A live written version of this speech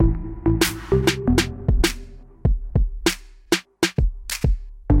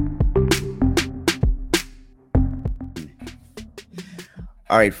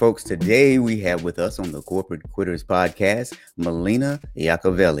All right, folks, today we have with us on the Corporate Quitters podcast, Melina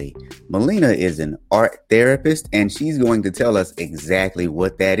Iacovelli. Melina is an art therapist, and she's going to tell us exactly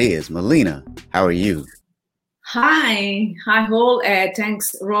what that is. Melina, how are you? Hi, all.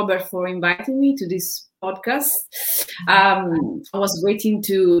 Thanks, Robert, for inviting me to this podcast. I was waiting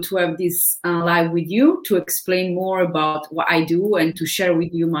to have this live with you to explain more about what I do and to share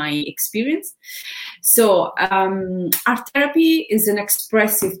with you my experience. So, art therapy is an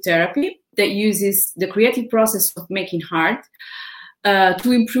expressive therapy that uses the creative process of making art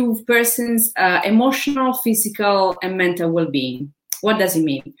to improve persons' emotional, physical, and mental well-being. What does it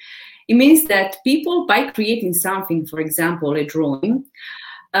mean? It means that people, by creating something, for example, a drawing,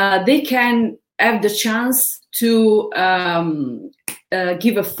 they can have the chance to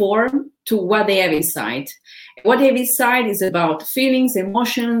give a form to what they have inside. What they have inside is about feelings,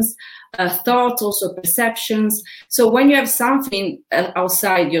 emotions, thoughts, also perceptions. So when you have something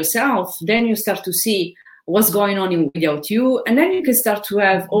outside yourself, then you start to see what's going on without you. And then you can start to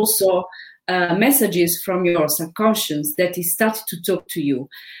have also messages from your subconscious that is starting to talk to you.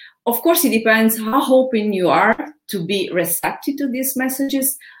 Of course, it depends how open you are to be receptive to these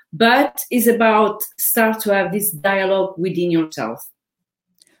messages, but it's about start to have this dialogue within yourself.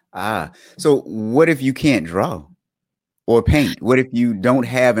 So what if you can't draw or paint? What if you don't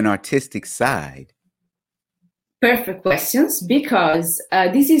have an artistic side? Perfect questions, because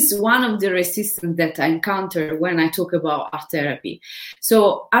this is one of the resistance that I encounter when I talk about art therapy.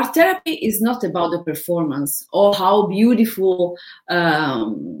 So art therapy is not about the performance or how beautiful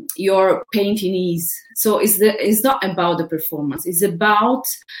your painting is. So it's not about the performance. It's about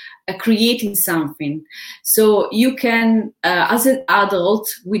creating something. So you can, as an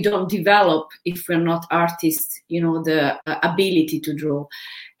adult, we don't develop, if we're not artists, the ability to draw.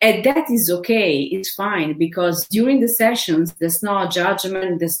 And that is okay, it's fine, because during the sessions, there's no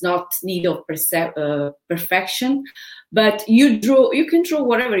judgment, there's not need of perfection, but you can draw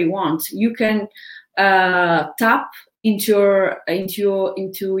whatever you want. You can tap into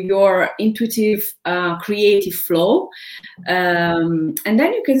your intuitive, creative flow, and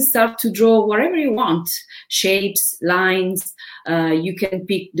then you can start to draw whatever you want, shapes, lines, you can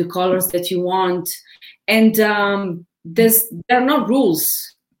pick the colors that you want, and there are no rules.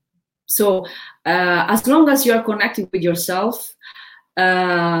 So as long as you are connected with yourself,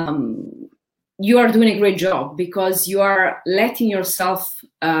 you are doing a great job, because you are letting yourself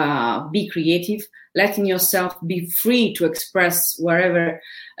be creative, letting yourself be free to express wherever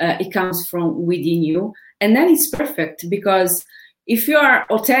it comes from within you. And then it's perfect, because if you are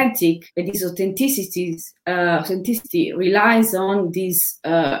authentic, and this authenticity relies on this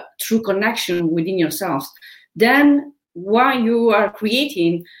true connection within yourself, then what you are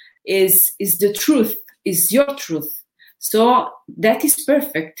creating is the truth, is your truth. So that is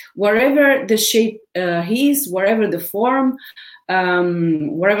perfect. Wherever the shape is, wherever the form,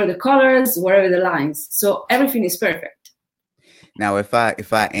 wherever the colors, wherever the lines. So everything is perfect. Now, if I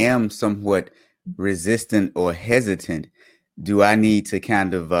am somewhat resistant or hesitant, do I need to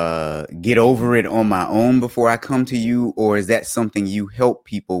kind of get over it on my own before I come to you? Or is that something you help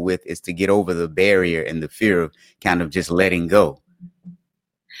people with, is to get over the barrier and the fear of kind of just letting go?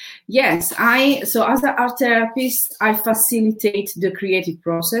 Yes, so as an art therapist, I facilitate the creative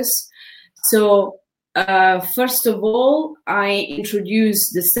process. So first of all, I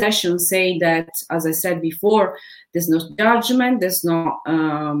introduce the session, saying that, as I said before, there's no judgment, there's no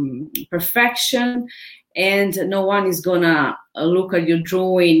perfection, and no one is gonna look at your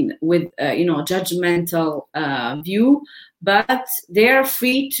drawing with judgmental view. But they are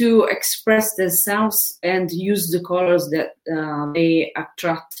free to express themselves and use the colors that they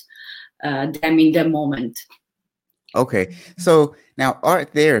attract them in the moment. Okay, so now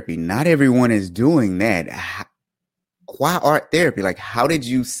art therapy, not everyone is doing that. Why art therapy? Like, how did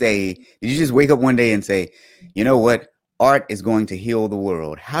you just wake up one day and say, you know what, art is going to heal the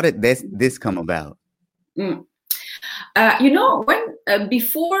world? How did this come about? When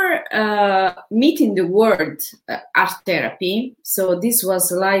before meeting the word art therapy, so this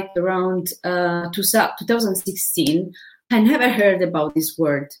was like around 2016, I never heard about this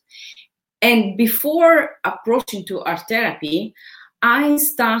word. And before approaching to art therapy, I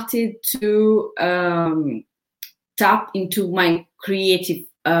started to tap into my creative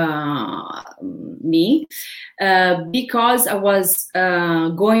me because I was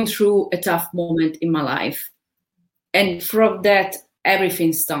going through a tough moment in my life. And from that,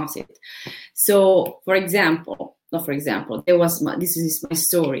 everything started. So, for example, no, for example, this is my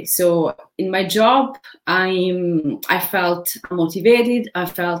story. So in my job, I felt unmotivated. I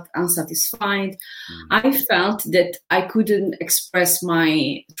felt unsatisfied. I felt that I couldn't express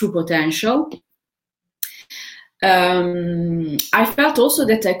my true potential. I felt also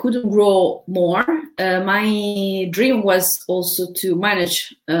that I couldn't grow more. My dream was also to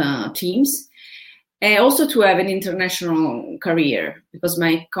manage teams and also to have an international career, because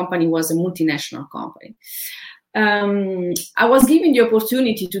my company was a multinational company. I was given the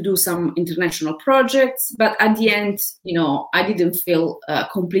opportunity to do some international projects, but at the end, I didn't feel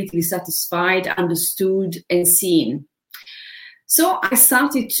completely satisfied, understood, and seen. So I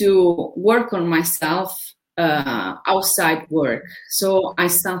started to work on myself outside work. So I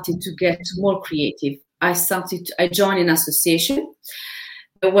started to get more creative. I joined an association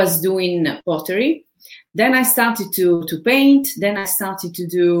that was doing pottery. Then I started to paint. Then I started to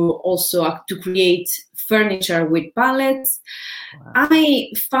to create furniture with pallets. Wow.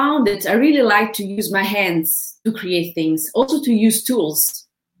 I found that I really like to use my hands to create things, also to use tools,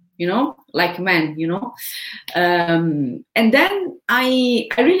 like men, and then I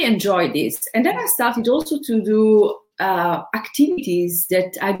really enjoyed this. And then I started also to do activities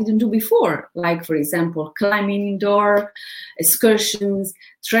that I didn't do before, like, for example, climbing indoor, excursions,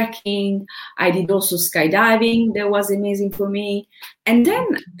 trekking. I did also skydiving. That was amazing for me. And then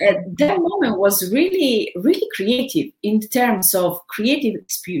that moment was really, really creative in terms of creative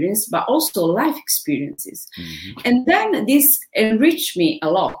experience, but also life experiences. Mm-hmm. And then this enriched me a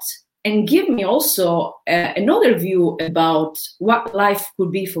lot and gave me also another view about what life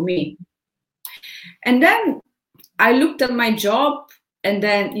could be for me. And then I looked at my job, and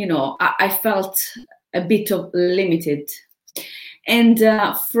then, I felt a bit of limited. And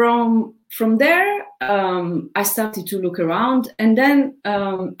from there, I started to look around. And then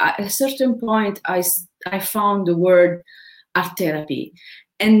at a certain point, I found the word art therapy.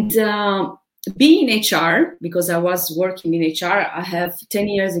 And being in HR, because I was working in HR, I have 10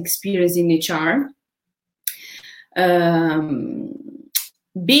 years experience in HR.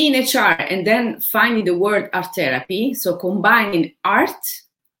 Being in HR and then finding the word art therapy, so combining art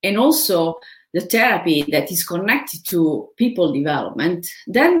and also the therapy that is connected to people development,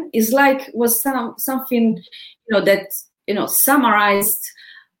 then was something that summarized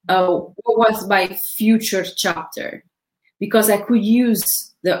what was my future chapter, because I could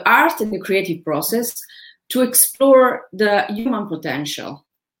use the art and the creative process to explore the human potential.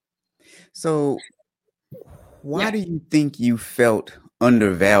 So why do you think you felt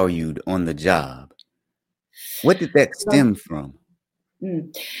undervalued on the job? What did that stem from?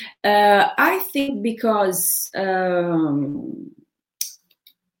 I think because there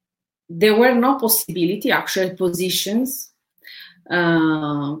were no actual positions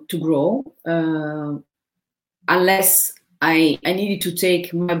to grow unless I needed to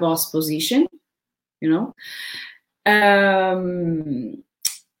take my boss position,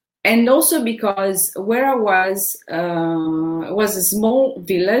 and also because where I was a small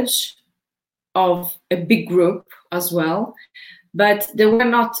village of a big group as well, but there were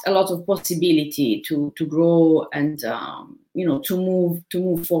not a lot of possibility to grow and to move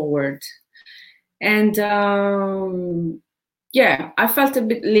forward. And I felt a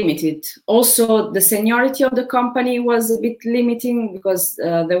bit limited. Also, the seniority of the company was a bit limiting, because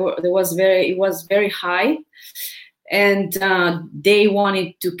it was very high. And they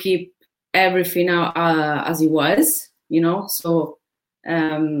wanted to keep everything as it was, so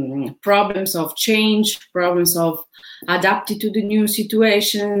problems of change, problems of adapting to the new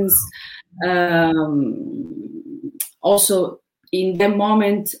situations. Also, in the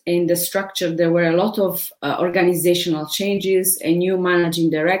moment, in the structure, there were a lot of organizational changes, and new managing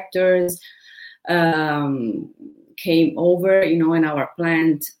directors came over, in our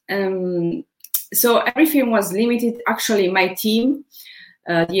plant. So everything was limited. Actually, my team,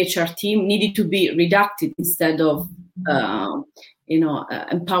 the HR team, needed to be reduced instead of,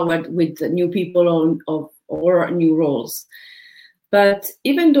 empowered with new people or new roles. But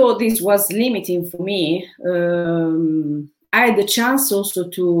even though this was limiting for me, I had the chance also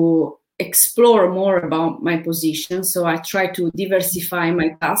to explore more about my position. So I tried to diversify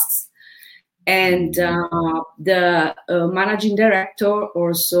my tasks. And the managing director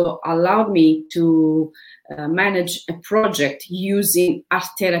also allowed me to manage a project using art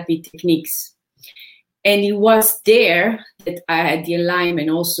therapy techniques. And it was there that I had the alignment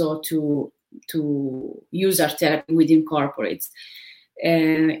also to use art therapy within corporates.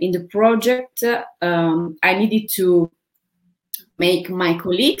 In the project, I needed to make my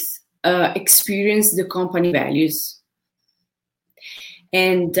colleagues experience the company values.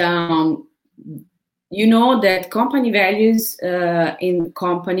 And you know that company values in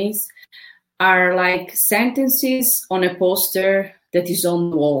companies are like sentences on a poster that is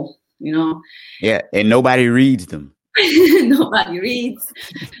on the wall, you know. Yeah, and nobody reads them. Nobody reads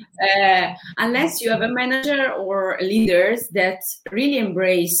unless you have a manager or leaders that really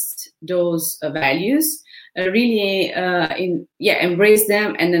embraced those values, really embrace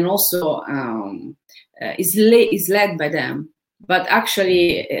them, and then also is led by them. But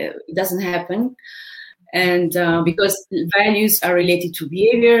actually, it doesn't happen, and because values are related to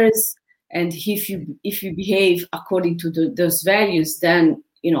behaviors, and if you behave according to those values, then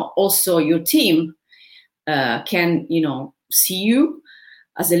also your team can see you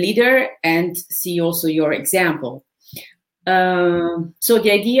as a leader and see also your example. So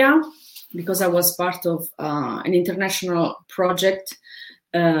the idea, because I was part of an international project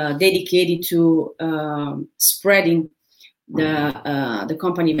dedicated to spreading the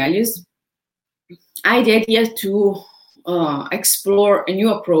company values, I had the idea to explore a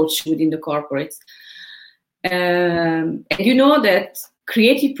new approach within the corporates. And you know that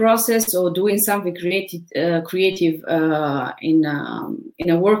creative process or doing something creative in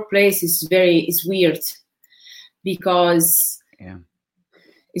a workplace is weird, because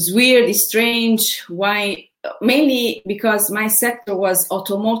it's weird, it's strange. Why? Mainly because my sector was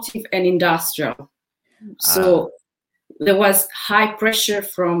automotive and industrial, so there was high pressure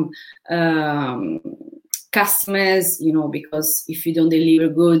from customers, because if you don't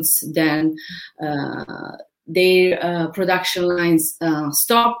deliver goods, then their production lines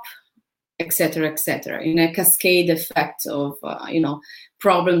stop, etc., in a cascade effect of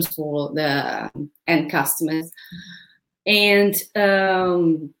problems for the end customers. And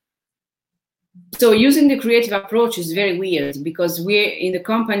so using the creative approach is very weird, because we're in the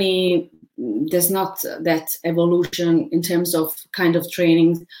company, there's not that evolution in terms of kind of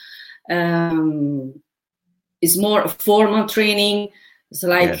training. It's more a formal training. It's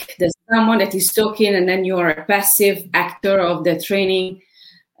like there's someone that is talking, and then you are a passive actor of the training,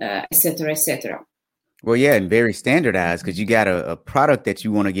 etc., etc. Well, yeah, and very standardized, because you got a product that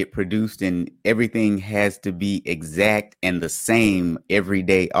you want to get produced, and everything has to be exact and the same every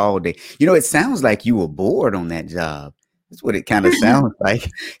day, all day. It sounds like you were bored on that job. That's what it kind of sounds like.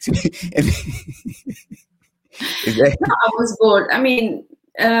 No, I was bored. I mean,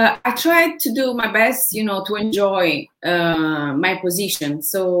 I tried to do my best, to enjoy my position.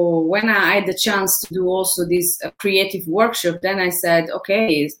 So when I had the chance to do also this creative workshop, then I said,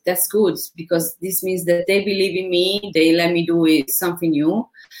 okay, that's good, because this means that they believe in me. They let me do something new.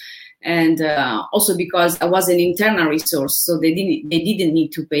 And also because I was an internal resource, so they didn't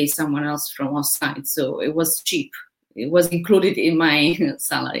need to pay someone else from outside. So it was cheap. It was included in my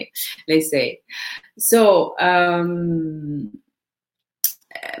salary, let's say. So,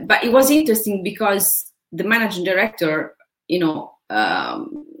 but it was interesting because the managing director,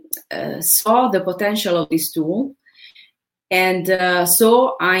 saw the potential of this tool. And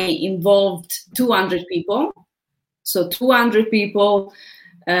so I involved 200 people. So 200 people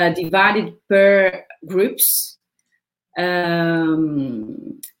divided per groups.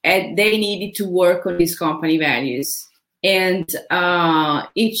 And they needed to work on these company values. And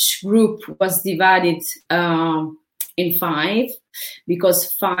each group was divided in 5,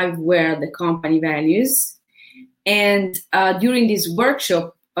 because 5 were the company values. And during this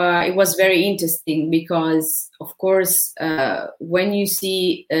workshop, it was very interesting, because, of course, when you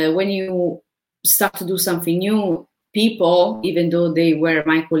start to do something new, people, even though they were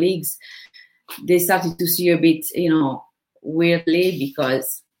my colleagues, they started to see a bit, weirdly,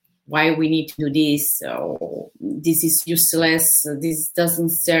 because why we need to do this, or this is useless, this doesn't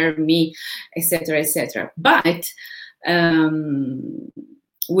serve me, etc., etc. But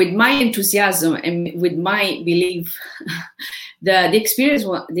with my enthusiasm and with my belief, the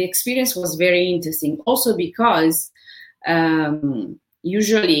experience was very interesting. Also because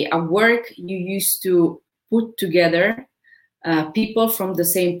usually at work you used to put together people from the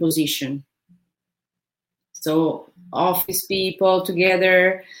same position. So office people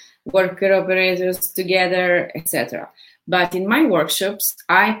together, worker operators together, etc. But in my workshops,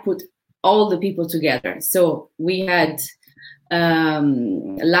 I put all the people together. So we had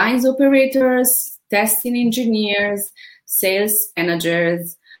lines operators, testing engineers, sales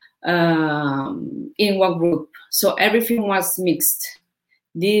managers in one group. So everything was mixed.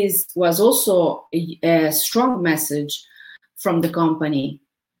 This was also a strong message from the company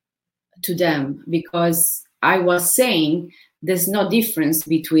to them, because I was saying there's no difference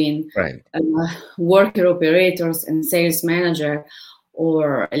between worker operators and sales manager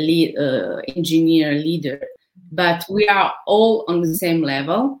or engineer leader, but we are all on the same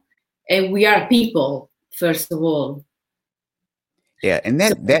level, and we are people, first of all. Yeah, and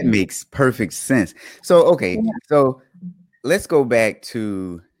So, that makes perfect sense. So, okay, yeah. so let's go back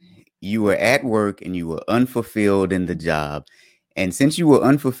to you were at work and you were unfulfilled in the job. And since you were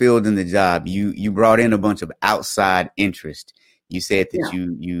unfulfilled in the job, you brought in a bunch of outside interest. You said that Yeah.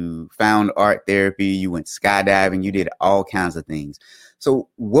 you found art therapy, you went skydiving, you did all kinds of things. So,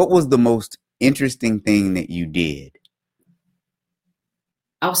 what was the most interesting thing that you did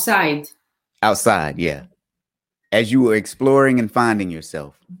Outside. outside? Yeah, as you were exploring and finding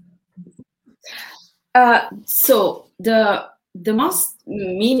yourself. So the most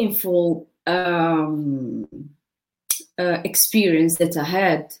meaningful experience that I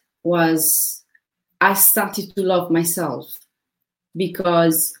had was I started to love myself,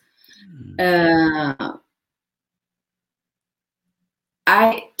 because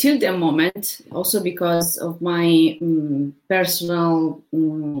I, till the moment, also because of my personal,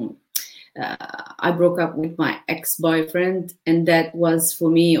 I broke up with my ex-boyfriend, and that was for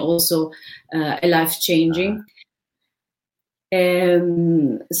me also a life-changing.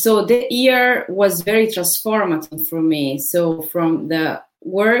 So the year was very transformative for me. So from the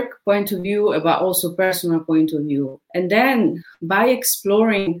work point of view, but also personal point of view. And then by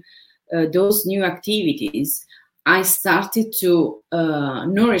exploring those new activities, I started to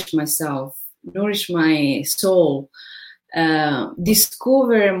nourish myself, nourish my soul,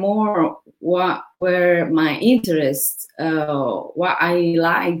 discover more what were my interests, what I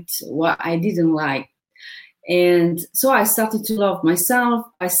liked, what I didn't like. And so I started to love myself.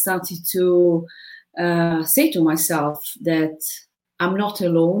 I started to say to myself that I'm not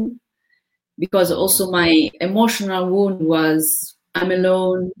alone, because also my emotional wound was I'm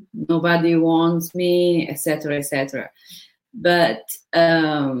alone, nobody wants me, etc., etc. But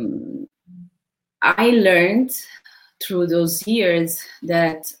I learned through those years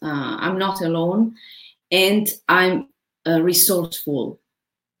that I'm not alone, and I'm resourceful.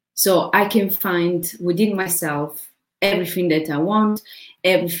 So I can find within myself everything that I want,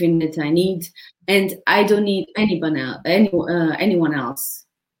 everything that I need, and I don't need anyone else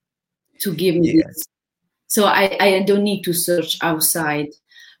to give me this. So I don't need to search outside,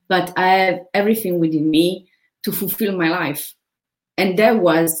 but I have everything within me to fulfill my life. And that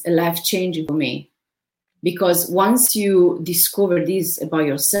was a life changing for me, because once you discover this about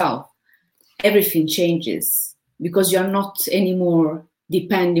yourself, everything changes, because you're not anymore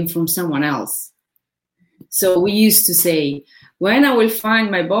depending from someone else. So we used to say, when I will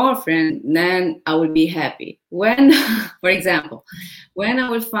find my boyfriend, then I will be happy. When, for example, when I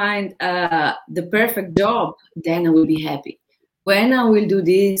will find the perfect job, then I will be happy. When I will do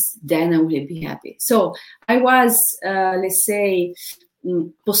this, then I will be happy. So I was, let's say,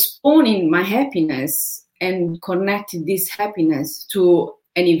 postponing my happiness and connected this happiness to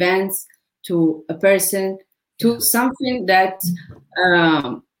an event, to a person, to something that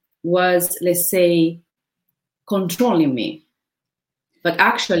was, let's say, controlling me. But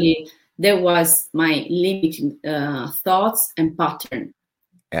actually, there was my limiting thoughts and pattern.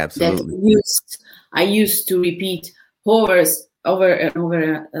 Absolutely. That I used to repeat over and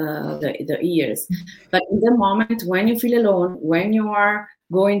over the years. But in the moment when you feel alone, when you are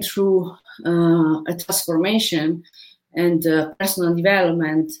going through a transformation and personal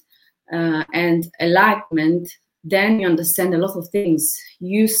development and enlightenment, then you understand a lot of things.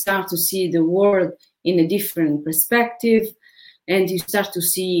 You start to see the world in a different perspective, and you start to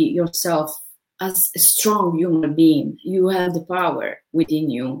see yourself as a strong human being. You have the power within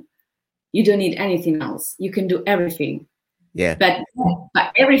you. You don't need anything else. You can do everything. Yeah. But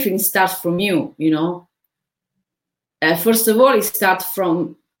everything starts from you, you know. First of all, it starts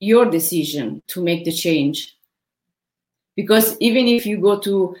from your decision to make the change. Because even if you go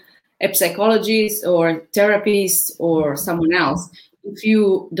to a psychologist or therapist or someone else, if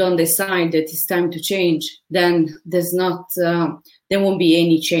you don't decide that it's time to change, then there won't be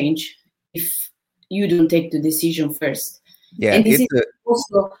any change if you don't take the decision first. Yeah, and this is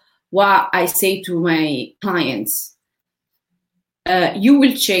also what I say to my clients. You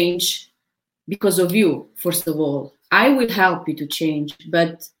will change because of you, first of all. I will help you to change,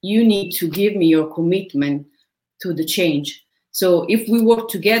 but you need to give me your commitment to the change. So if we work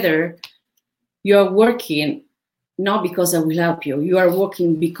together, you're working not because I will help you. You are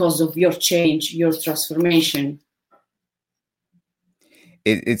working because of your change, your transformation.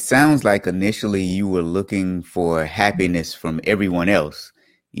 It sounds like initially you were looking for happiness from everyone else,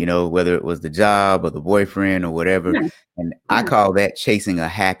 you know, whether it was the job or the boyfriend or whatever. Yeah. And I call that chasing a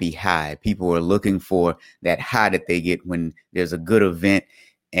happy high. People are looking for that high that they get when there's a good event.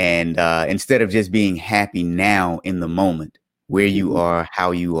 And instead of just being happy now in the moment, where you are,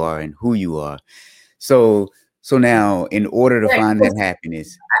 how you are, and who you are. So now, in order to find that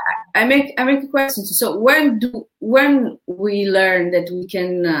happiness, I make a question. So when we learn that we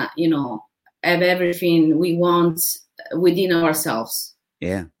can, have everything we want within ourselves?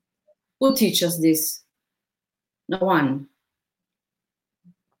 Yeah. Who teaches this? No one.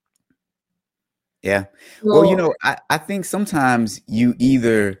 Yeah. Well, I think sometimes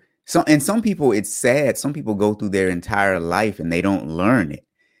some people, it's sad. Some people go through their entire life and they don't learn it.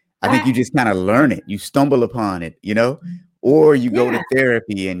 I think you just kind of learn it. You stumble upon it, or you go to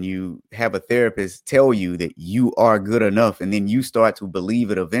therapy and you have a therapist tell you that you are good enough. And then you start to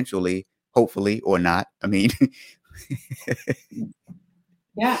believe it eventually, hopefully, or not. I mean,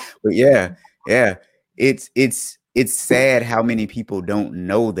 yeah. But yeah. It's sad how many people don't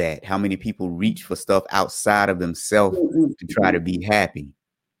know that, how many people reach for stuff outside of themselves to try to be happy.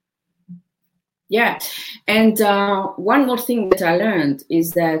 Yeah. And one more thing that I learned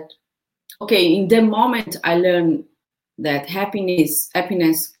is that, okay, in the moment I learned that happiness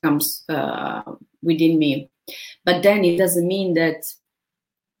comes within me. But then it doesn't mean that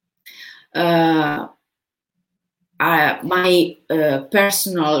my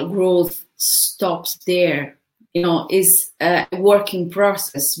personal growth stops there. Is a working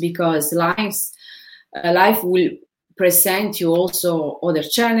process, because life will present you also other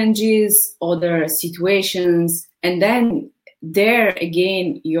challenges, other situations, and then there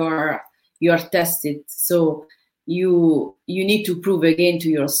again you're tested. So you need to prove again to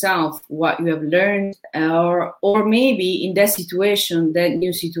yourself what you have learned, or maybe in that situation, that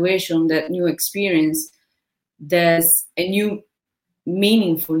new experience, there's a new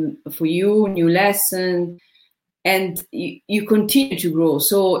meaning for you, new lesson, and you continue to grow.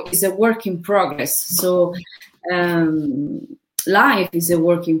 So it's a work in progress. So life is a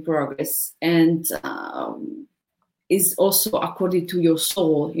work in progress, and is also according to your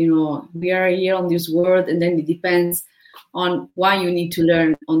soul. We are here on this world, and then it depends on what you need to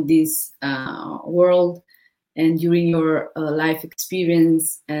learn on this world and during your life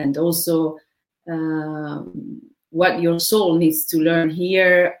experience, and also what your soul needs to learn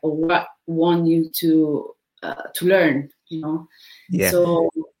here, or what want you to learn. Yeah. So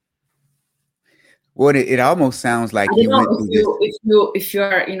well, it almost sounds like you went through this. If you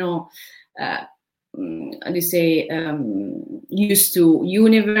are how do you say, used to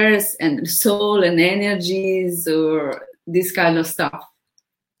universe and soul and energies, or this kind of stuff.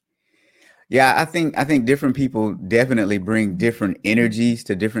 Yeah, I think different people definitely bring different energies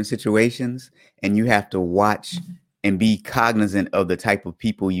to different situations, and you have to watch and be cognizant of the type of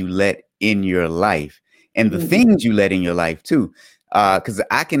people you let in your life and the things you let in your life too. Because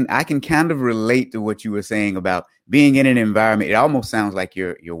I can kind of relate to what you were saying about being in an environment. It almost sounds like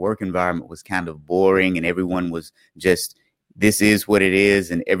your work environment was kind of boring, and everyone was just, this is what it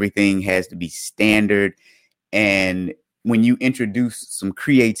is, and everything has to be standard. And when you introduce some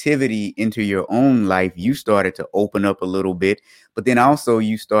creativity into your own life, you started to open up a little bit, but then also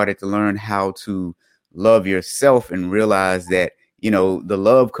you started to learn how to love yourself and realize that, the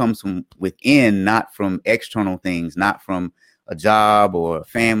love comes from within, not from external things, not from a job or a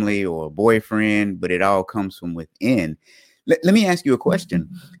family or a boyfriend, but it all comes from within. Let me ask you a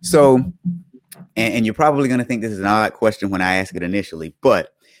question. So, and you're probably going to think this is an odd question when I ask it initially,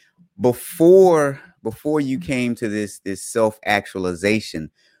 but before you came to this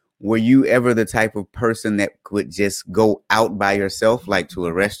self-actualization, were you ever the type of person that could just go out by yourself, like to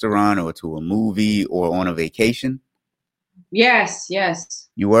a restaurant or to a movie or on a vacation? Yes.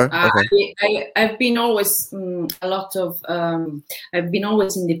 You were? Okay. I've been always I've been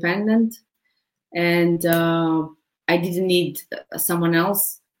always independent, and I didn't need someone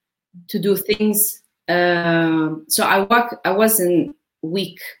else to do things. So I wasn't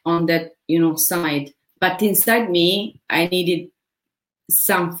weak on that, side, but inside me, I needed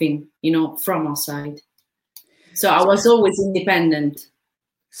something, from outside. So I was always independent.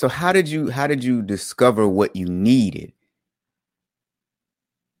 So how did you discover what you needed?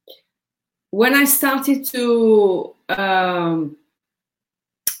 When I started to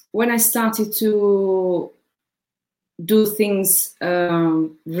do things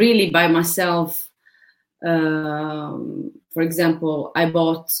really by myself, for example, I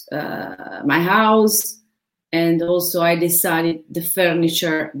bought my house, and also I decided the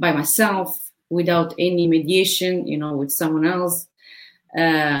furniture by myself without any mediation, with someone else.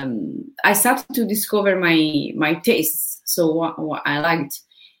 I started to discover my tastes, so what I liked.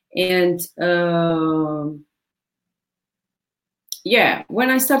 And when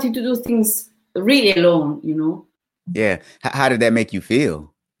I started to do things really alone, Yeah. How did that make you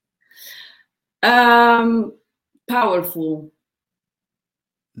feel? Powerful.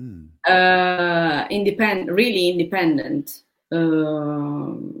 really independent,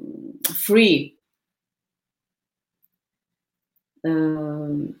 free.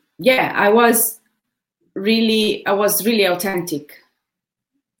 I was really authentic.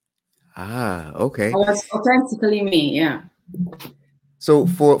 Okay. I was authentically me. Yeah. So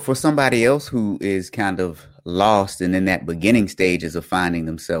for somebody else who is kind of lost and in that beginning stages of finding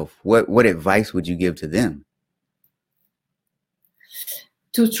themselves, what advice would you give to them?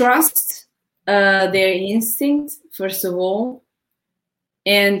 To trust their instinct, first of all,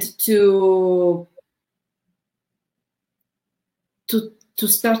 and to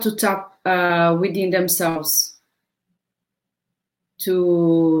start to tap within themselves,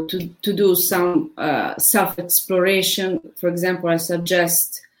 to do some self-exploration. For example, I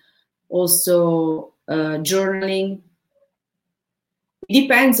suggest also journaling. It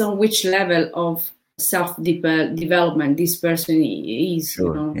depends on which level of self-development this person is.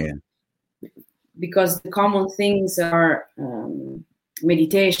 Sure, yeah. Because the common things are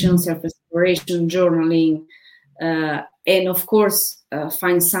meditation, self-exploration, journaling, and of course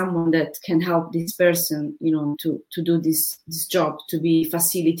find someone that can help this person, to do this job, to be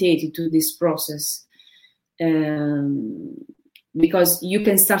facilitated to this process, because you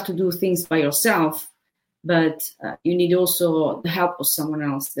can start to do things by yourself, but you need also the help of someone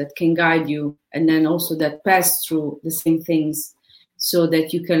else that can guide you, and then also that pass through the same things, so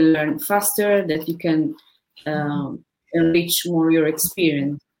that you can learn faster, that you can enrich more your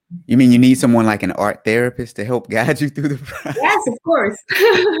experience. You mean you need someone like an art therapist to help guide you through the process? Yes, of course.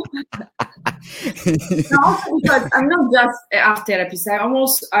 Also because I'm not just an art therapist.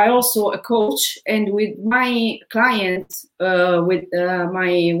 I also a coach, and with my clients, with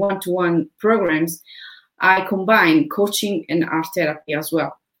my one-to-one programs, I combine coaching and art therapy as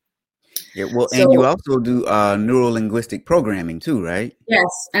well. Yeah, well, and you also do neuro-linguistic programming too, right?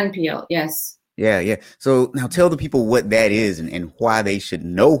 Yes, NPL, yes. Yeah. So now tell the people what that is and why they should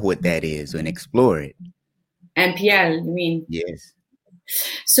know what that is and explore it. NPL, you mean? Yes.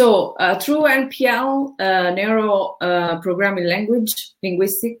 So through NPL, neuro programming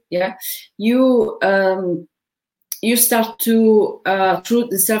linguistic, you start to through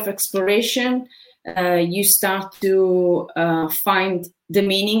the self-exploration, you start to find the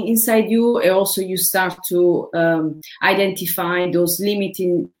meaning inside you, and also you start to identify those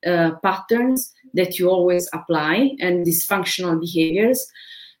limiting patterns that you always apply and dysfunctional behaviors.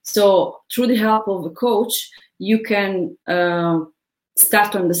 So through the help of a coach, you can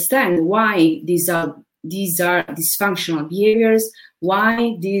start to understand why these are dysfunctional behaviors,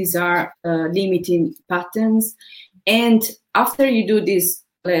 why these are limiting patterns. And after you do this,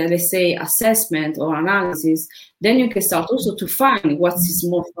 let's say, assessment or analysis, then you can start also to find what is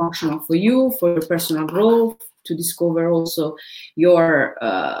more functional for you, for your personal growth, to discover also your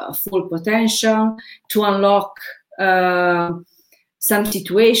full potential, to unlock some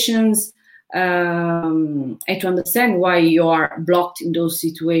situations, and to understand why you are blocked in those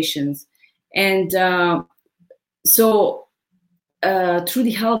situations. And so through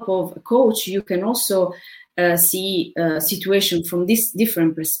the help of a coach, you can also see a situation from these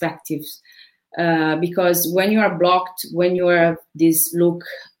different perspectives, because when you are blocked, when you have this look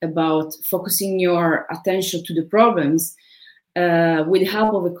about focusing your attention to the problems, with the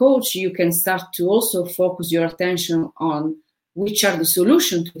help of a coach, you can start to also focus your attention on which are the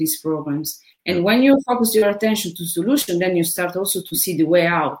solutions to these problems. And when you focus your attention to solution, then you start also to see the way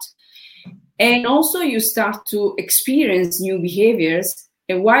out. And also you start to experience new behaviors.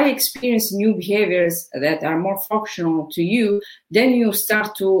 And while experiencing new behaviors that are more functional to you, then you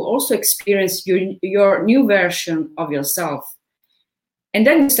start to also experience your new version of yourself. And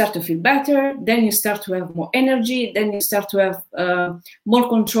then you start to feel better, then you start to have more energy, then you start to have more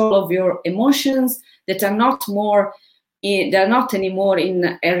control of your emotions that are not anymore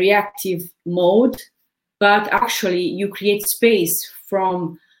in a reactive mode, but actually you create space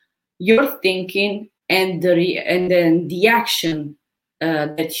from your thinking and then the action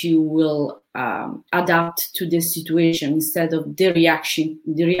that you will adapt to this situation instead of the reaction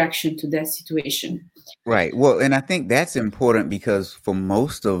to that situation. Right. Well, and I think that's important because for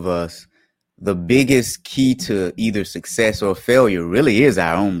most of us, the biggest key to either success or failure really is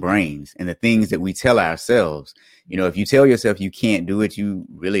our own brains and the things that we tell ourselves. You know, if you tell yourself you can't do it, you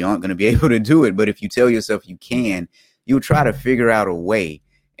really aren't going to be able to do it. But if you tell yourself you can, you'll try to figure out a way.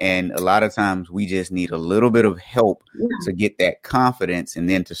 And a lot of times we just need a little bit of help to get that confidence and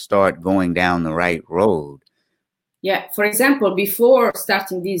then to start going down the right road. Yeah. For example, before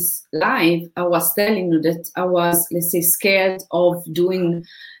starting this live, I was telling you that I was, let's say, scared of doing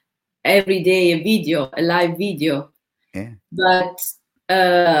every day a live video. Yeah. But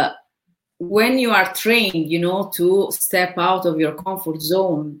when you are trained, to step out of your comfort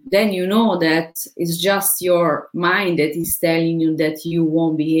zone, then you know that it's just your mind that is telling you that you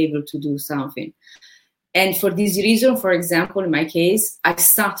won't be able to do something. And for this reason, for example, in my case, I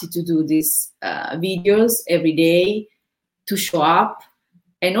started to do these videos every day to show up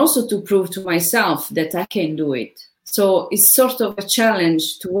and also to prove to myself that I can do it. So it's sort of a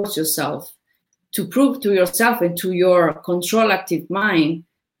challenge towards yourself, to prove to yourself and to your control active mind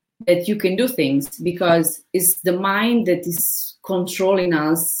that you can do things, because it's the mind that is controlling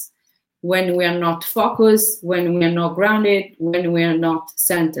us when we are not focused, when we are not grounded, when we are not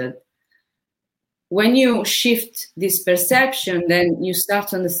centered. When you shift this perception, then you start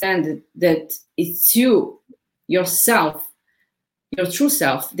to understand that it's you, yourself, your true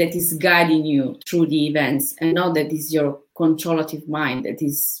self, that is guiding you through the events, and not that is your controlative mind that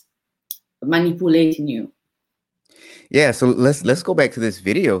is manipulating you. Yeah, so let's go back to this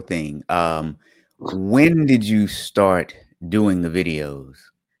video thing. When did you start doing the videos?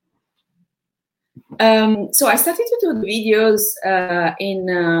 So I started to do the videos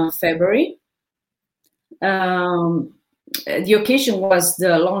in February. The occasion was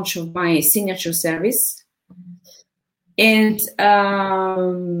the launch of my signature service, and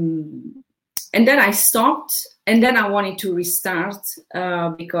then I stopped. And then I wanted to restart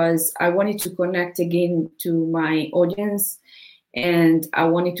because I wanted to connect again to my audience, and I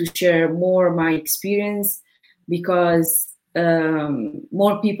wanted to share more my experience, because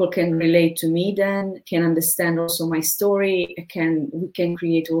more people can relate to me, then can understand also my story. We can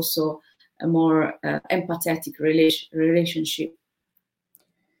create also a more empathetic relationship,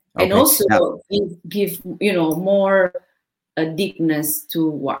 okay. And also give more a deepness to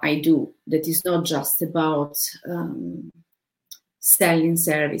what I do, that is not just about selling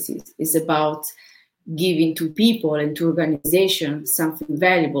services. It's about giving to people and to organizations something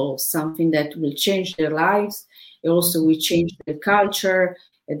valuable, something that will change their lives. It also will change their culture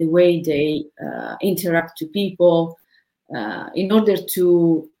and the way they interact to people, in order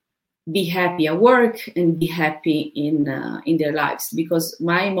to be happy at work and be happy in their lives. Because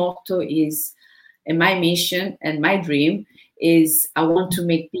my motto is, and my mission and my dream is, I want to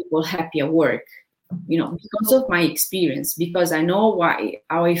make people happy at work, because of my experience, because I know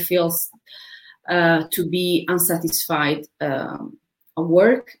how it feels to be unsatisfied at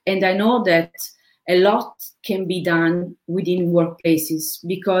work. And I know that a lot can be done within workplaces,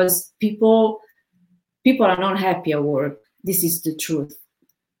 because people are not happy at work. This is the truth.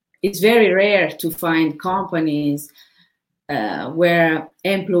 It's very rare to find companies where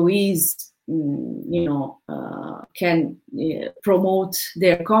employees can promote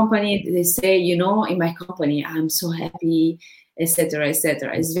their company. They say, in my company, I'm so happy, etc.,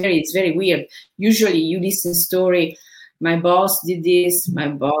 etc. It's very weird. Usually you listen story, my boss did this, my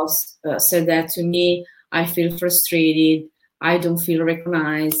boss said that to me, I feel frustrated, I don't feel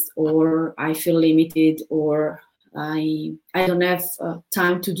recognized, or I feel limited, or I don't have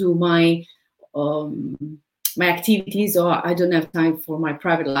time to do my activities, or I don't have time for my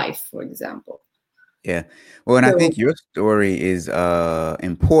private life, for example. Yeah. Well, and I think your story is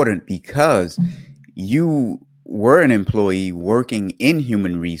important, because you were an employee working in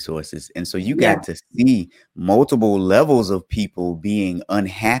human resources. And so you got to see multiple levels of people being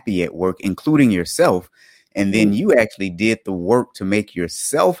unhappy at work, including yourself. And then you actually did the work to make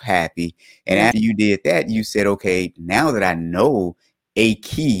yourself happy. And after you did that, you said, okay, now that I know a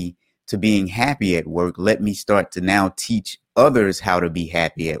key to being happy at work, let me start to now teach others how to be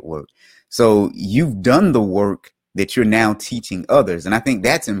happy at work. So you've done the work that you're now teaching others. And I think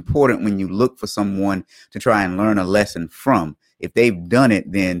that's important when you look for someone to try and learn a lesson from. If they've done it,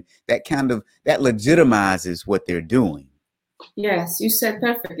 then that legitimizes what they're doing. Yes, you said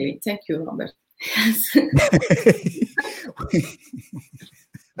perfectly. Thank you, Robert. Yes.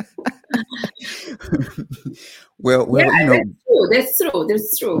 well, that's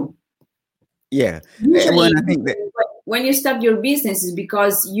true. Yeah. Usually, well, I think that when you start your business, is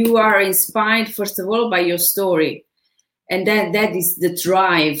because you are inspired, first of all, by your story. And that is the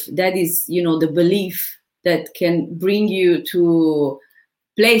drive, that is, the belief that can bring you to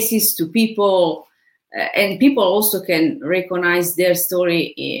places, to people, and people also can recognize their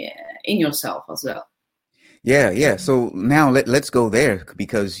story in yourself as well. Yeah. So now let's go there,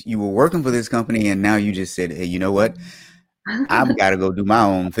 because you were working for this company and now you just said, hey, you know what? I've got to go do my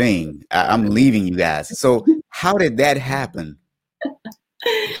own thing. I'm leaving you guys. So how did that happen?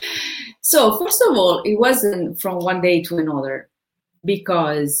 So first of all, it wasn't from one day to another,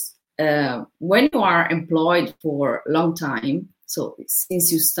 because when you are employed for a long time, so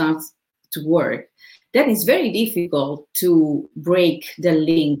since you start to work, then it's very difficult to break the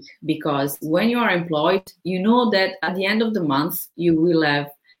link, because when you are employed, you know that at the end of the month, you will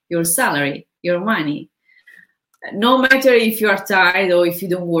have your salary, your money. No matter if you are tired or if you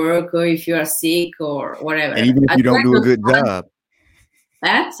don't work or if you are sick or whatever. And even if you don't do a good job.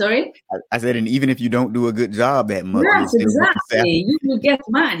 Sorry? I said, and even if you don't do a good job that month, yes, exactly. You will get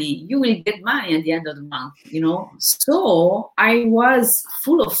money. You will get money at the end of the month, you know. So I was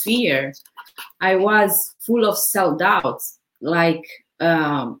full of fear. I was full of self-doubts. Like,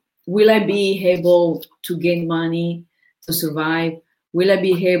 will I be able to gain money to survive? Will I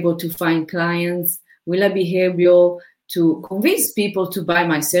be able to find clients? Will I be able to convince people to buy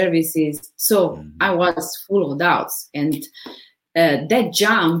my services? So I was full of doubts, and that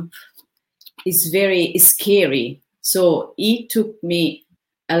jump is very scary. So it took me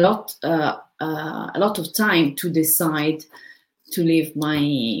a lot of time to decide to leave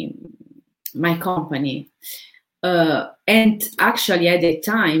my company. And actually, at that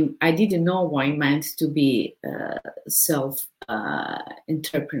time, I didn't know what it meant to be a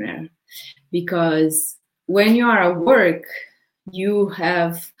self-entrepreneur, because when you are at work, you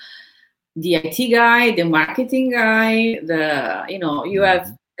have the IT guy, the marketing guy, you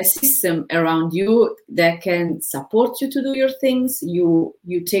have a system around you that can support you to do your things. You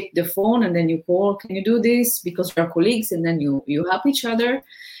take the phone and then you call, can you do this? Because you're colleagues, and then you help each other.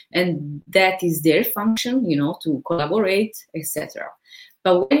 And that is their function, to collaborate, etc.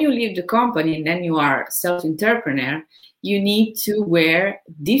 But when you leave the company and then you are self-entrepreneur, you need to wear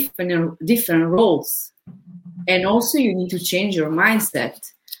different roles. And also you need to change your mindset,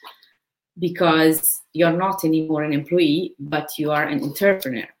 because you're not anymore an employee, but you are an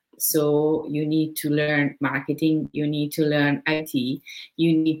entrepreneur. So you need to learn marketing, you need to learn IT,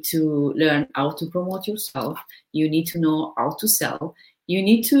 you need to learn how to promote yourself, you need to know how to sell, you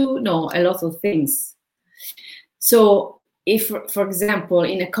need to know a lot of things. So if, for example,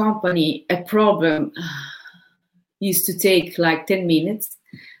 in a company, a problem used to take like 10 minutes,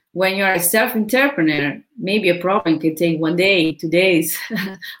 when you're a self-entrepreneur, maybe a problem can take 1 day, 2 days,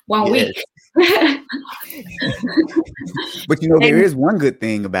 1 week. But there is one good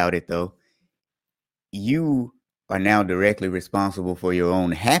thing about it, though. You are now directly responsible for your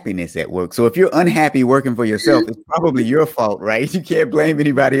own happiness at work. So if you're unhappy working for yourself, it's probably your fault, right? You can't blame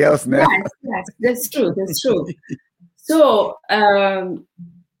anybody else now. Yes, that's true. That's true. So,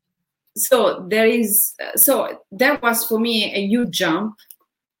 that was for me a huge jump.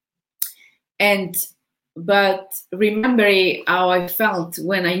 But remembering how I felt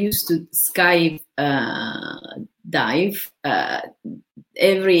when I used to sky dive,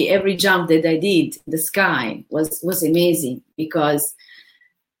 every jump that I did, the sky was amazing, because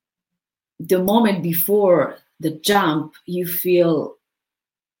the moment before the jump, you feel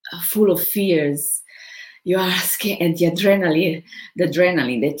full of fears. You are scared, and the adrenaline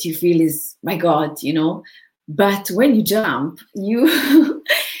that you feel is, my God, But when you jump,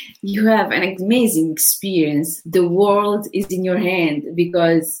 you have an amazing experience. The world is in your hand,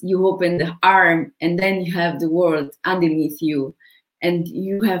 because you open the arm and then you have the world underneath you, and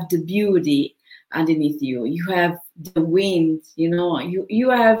you have the beauty underneath you. You have the wind,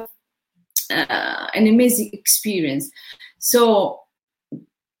 you have an amazing experience. So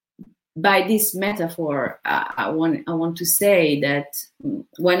by this metaphor, I want to say that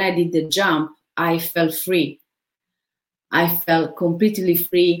when I did the jump, I felt free. I felt completely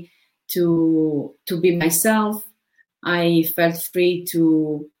free to be myself. I felt free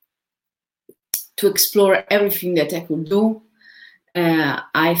to explore everything that I could do.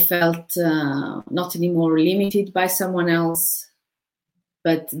 I felt not anymore limited by someone else,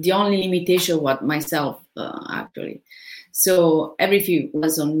 but the only limitation was myself, actually. So everything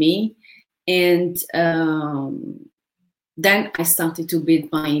was on me. And then I started to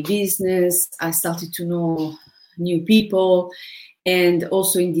build my business. I started to know new people. And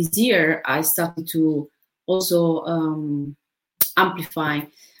also in this year, I started to also amplify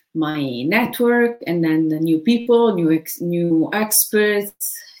my network, and then the new people, new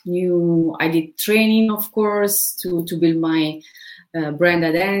experts, I did training, of course, to build my brand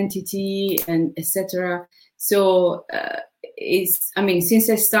identity, and etc. So since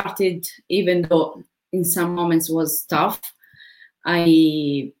I started, even though in some moments was tough,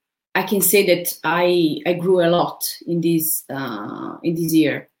 I can say that I grew a lot in this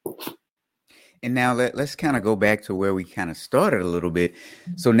year. And now let's kind of go back to where we kind of started a little bit.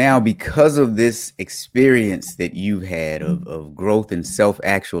 So now, because of this experience that you've had of growth and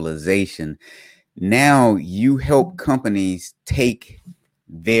self-actualization, now you help companies take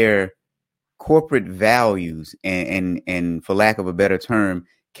their corporate values and for lack of a better term,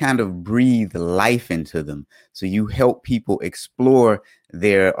 kind of breathe life into them. So you help people explore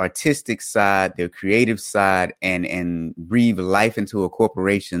their artistic side, their creative side, and breathe life into a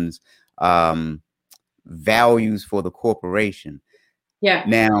corporation's values for the corporation. Yeah.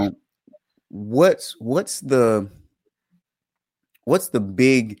 Now, what's the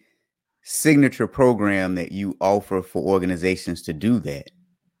big signature program that you offer for organizations to do that?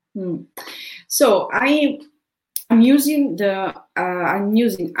 So I'm using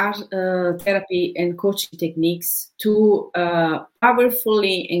art therapy and coaching techniques to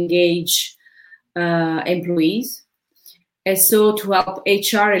powerfully engage employees, and so to help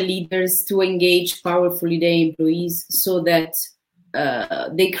HR leaders to engage powerfully their employees, so that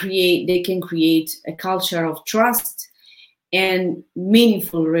they can create a culture of trust and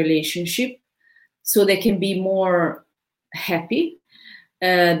meaningful relationship, so they can be more happy.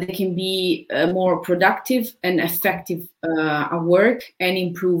 They can be more productive and effective at work, and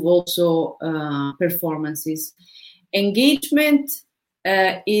improve also performances. Engagement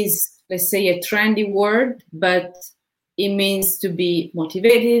is, let's say, a trendy word, but it means to be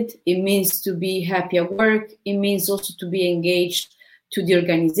motivated. It means to be happy at work. It means also to be engaged to the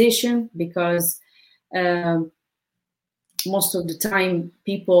organization, because most of the time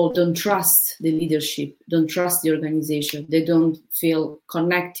people don't trust the leadership, don't trust the organization. They don't feel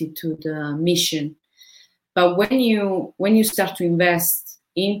connected to the mission. But when you start to invest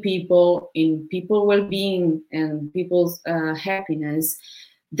in people well-being and people's happiness,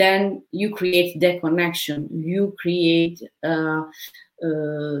 then you create that connection. You create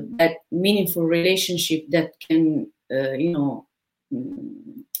that meaningful relationship that can,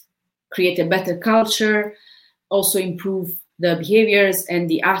 create a better culture, also improve the behaviors and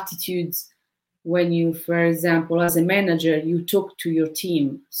the attitudes. When you, for example, as a manager, you talk to your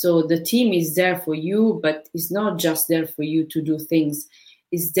team. So the team is there for you, but it's not just there for you to do things.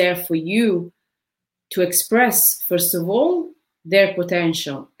 It's there for you to express, first of all, their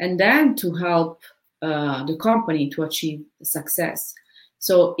potential, and then to help the company to achieve success.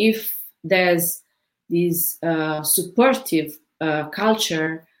 So if there's this supportive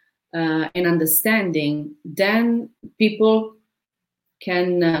culture and understanding, then people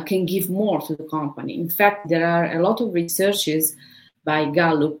can give more to the company. In fact, there are a lot of researches by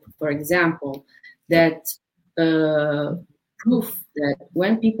Gallup, for example, that prove that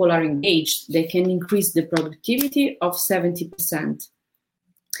when people are engaged, they can increase the productivity of 70%.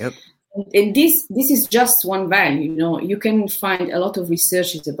 Yep. And this is just one value. You can find a lot of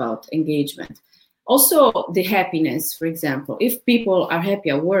researches about engagement. Also, the happiness, for example, if people are happy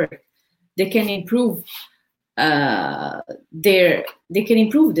at work, they can improve the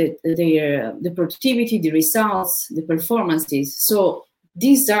productivity, the results, the performances. So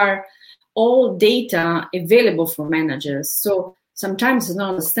these are all data available for managers. So sometimes I don't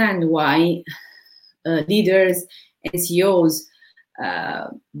understand why leaders and CEOs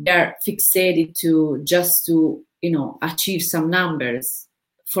they're fixated to achieve some numbers,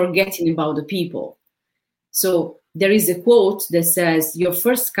 forgetting about the people. So there is a quote that says, your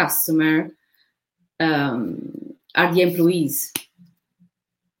first customer are the employees.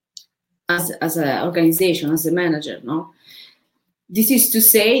 As an organization, as a manager, no? This is to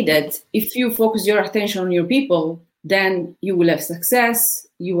say that if you focus your attention on your people, then you will have success,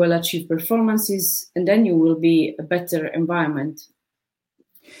 you will achieve performances, and then you will be a better environment.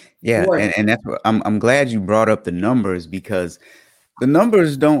 Yeah, and that's what I'm glad you brought up the numbers, because the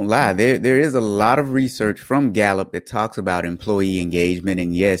numbers don't lie. There is a lot of research from Gallup that talks about employee engagement,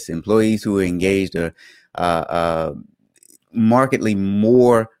 and yes, employees who are engaged are markedly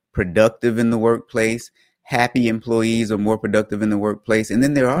more productive in the workplace. Happy employees are more productive in the workplace. And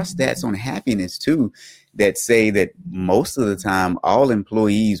then there are stats on happiness too that say that most of the time all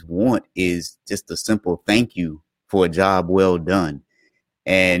employees want is just a simple thank you for a job well done.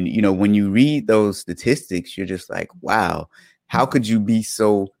 And, when you read those statistics, you're just like, wow, how could you be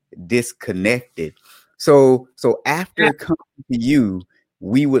so disconnected? So after coming to you,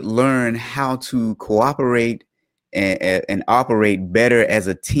 we would learn how to cooperate and operate better as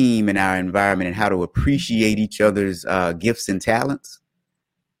a team in our environment, and how to appreciate each other's gifts and talents.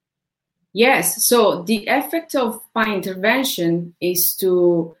 Yes. So the effect of my intervention is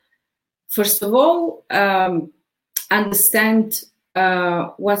to, first of all, understand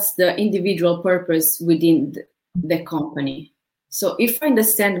what's the individual purpose within the company. So if I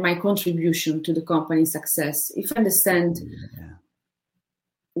understand my contribution to the company's success, if I understand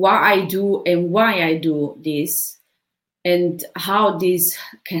what I do and why I do this, and how this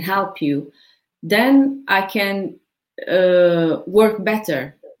can help you, then I can work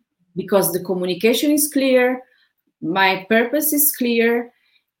better, because the communication is clear, my purpose is clear,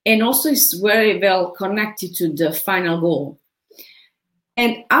 and also it's very well connected to the final goal.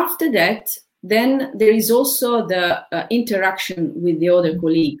 And after that, then there is also the interaction with the other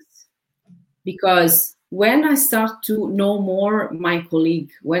colleagues, because when I start to know more my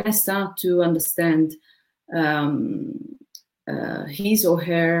colleague, when I start to understand his or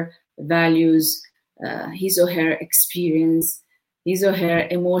her values, his or her experience, his or her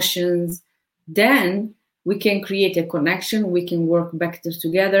emotions, then we can create a connection, we can work better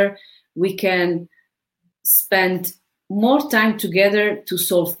together, we can spend more time together to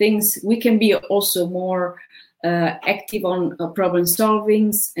solve things, we can be also more active on problem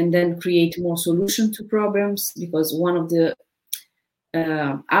solvings, and then create more solution to problems, because one of the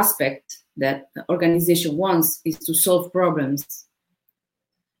aspects that the organization wants is to solve problems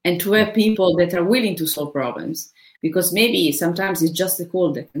and to have people that are willing to solve problems, because maybe sometimes it's just the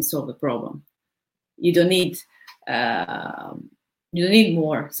code that can solve a problem. You don't need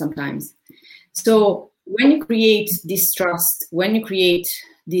more sometimes. So when you create this trust, when you create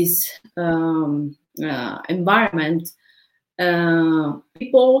this environment,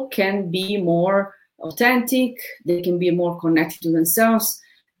 people can be more authentic, they can be more connected to themselves,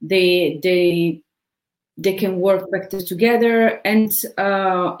 they can work better together, and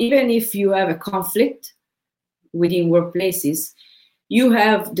even if you have a conflict within workplaces, you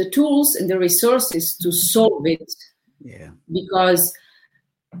have the tools and the resources to solve it. Yeah. Because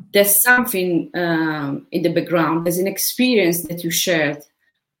there's something in the background, there's an experience that you shared,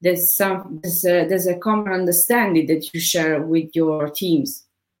 there's a common understanding that you share with your teams.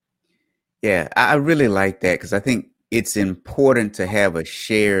 Yeah, I really like that, because I think it's important to have a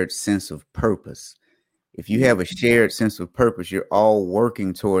shared sense of purpose. If you have a shared sense of purpose, you're all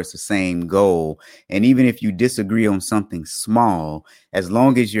working towards the same goal. And even if you disagree on something small, as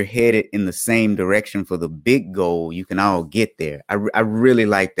long as you're headed in the same direction for the big goal, you can all get there. I really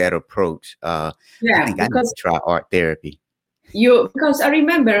like that approach. I think I need to try art therapy. Because I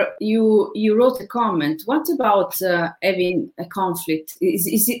remember you wrote a comment. What about having a conflict?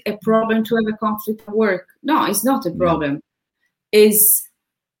 Is it a problem to have a conflict at work? No, it's not a problem. No.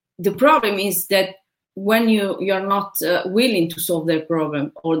 The problem is that when you're not willing to solve their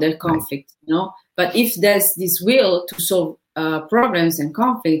problem or their conflict, But if there's this will to solve problems and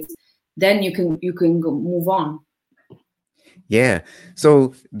conflicts, then you can go move on. Yeah.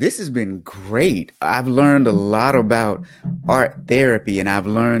 So this has been great. I've learned a lot about art therapy, and I've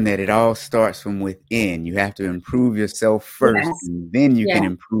learned that it all starts from within. You have to improve yourself first, and then you can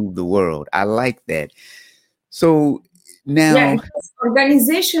improve the world. I like that. So now,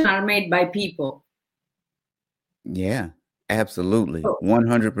 organizations are made by people. Yeah, absolutely.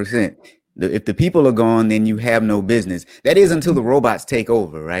 100%. If the people are gone, then you have no business. That is until the robots take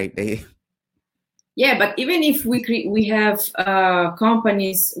over, right? Yeah, but even if we have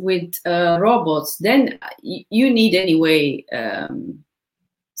companies with robots, then you need anyway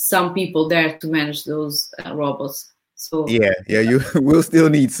some people there to manage those robots. So we'll still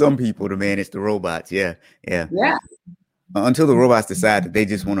need some people to manage the robots. Yeah. Until the robots decide that they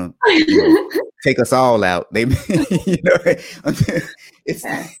just want to take us all out. They,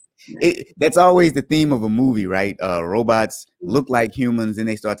 that's always the theme of a movie, right? Robots look like humans, and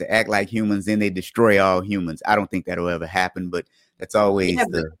they start to act like humans, then they destroy all humans. I don't think that'll ever happen, but that's always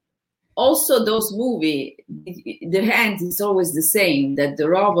Also, those movies, the end is always the same. That the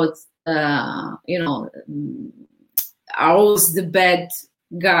robots, are always the bad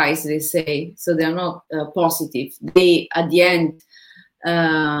guys, they say. So they're not positive. They at the end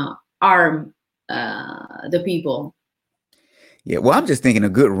harm the people. Yeah, well, I'm just thinking a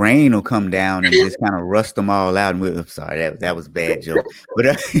good rain will come down and just kind of rust them all out. And I'm sorry, that was a bad joke, but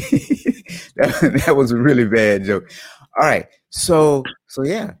that was a really bad joke. All right, so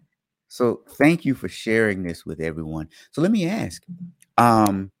yeah, so thank you for sharing this with everyone. So let me ask,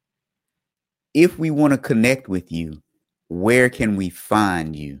 if we want to connect with you, where can we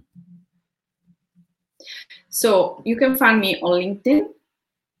find you? So you can find me on LinkedIn,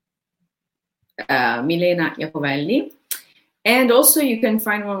 Milena Iacovelli. And also you can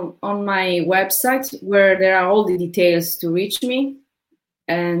find on my website, where there are all the details to reach me.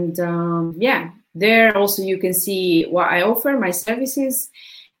 And there also you can see what I offer, my services.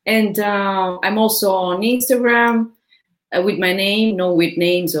 And I'm also on Instagram with my name, no with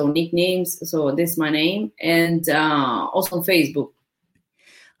names or nicknames. So this is my name. And also on Facebook.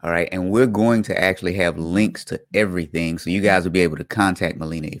 All right. And we're going to actually have links to everything. So you guys will be able to contact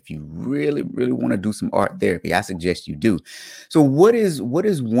Milena if you really, really want to do some art therapy. I suggest you do. So what is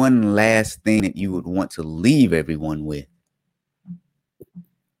one last thing that you would want to leave everyone with?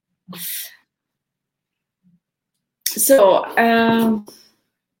 So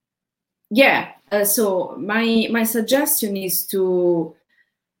yeah. So my suggestion is to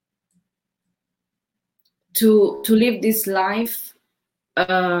live this life.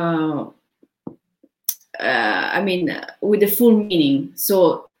 With the full meaning.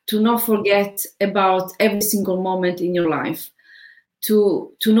 So to not forget about every single moment in your life.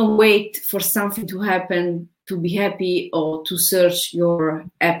 To not wait for something to happen to be happy or to search your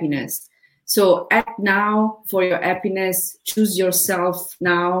happiness. So act now for your happiness. Choose yourself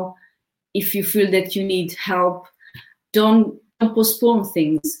now. If you feel that you need help, don't postpone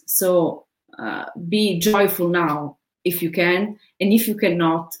things. So be joyful now if you can, and if you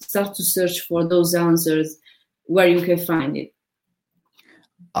cannot, start to search for those answers where you can find it.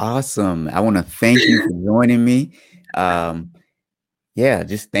 Awesome. I want to thank you for joining me.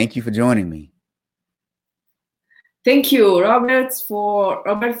 Just thank you for joining me. Thank you, Robert, for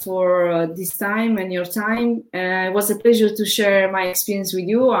this time and your time. It was a pleasure to share my experience with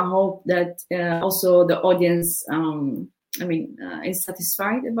you. I hope that also the audience, is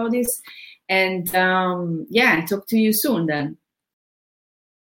satisfied about this. And talk to you soon then.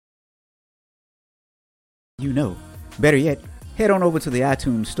 Better yet, head on over to the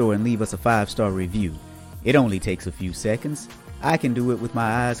iTunes store and leave us a 5-star review. It only takes a few seconds. I can do it with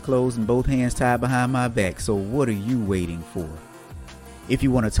my eyes closed and both hands tied behind my back, so what are you waiting for? If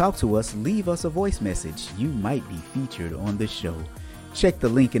you want to talk to us, leave us a voice message. You might be featured on the show. Check the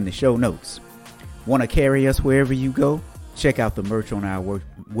link in the show notes. Want to carry us wherever you go? Check out the merch on our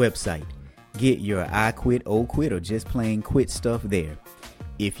website. Get your I Quit, Oh Quit, or just plain quit stuff there.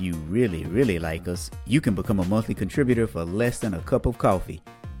 If you really, really like us, you can become a monthly contributor for less than a cup of coffee.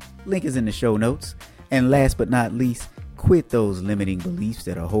 Link is in the show notes. And last but not least, quit those limiting beliefs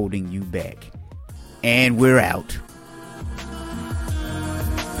that are holding you back. And we're out.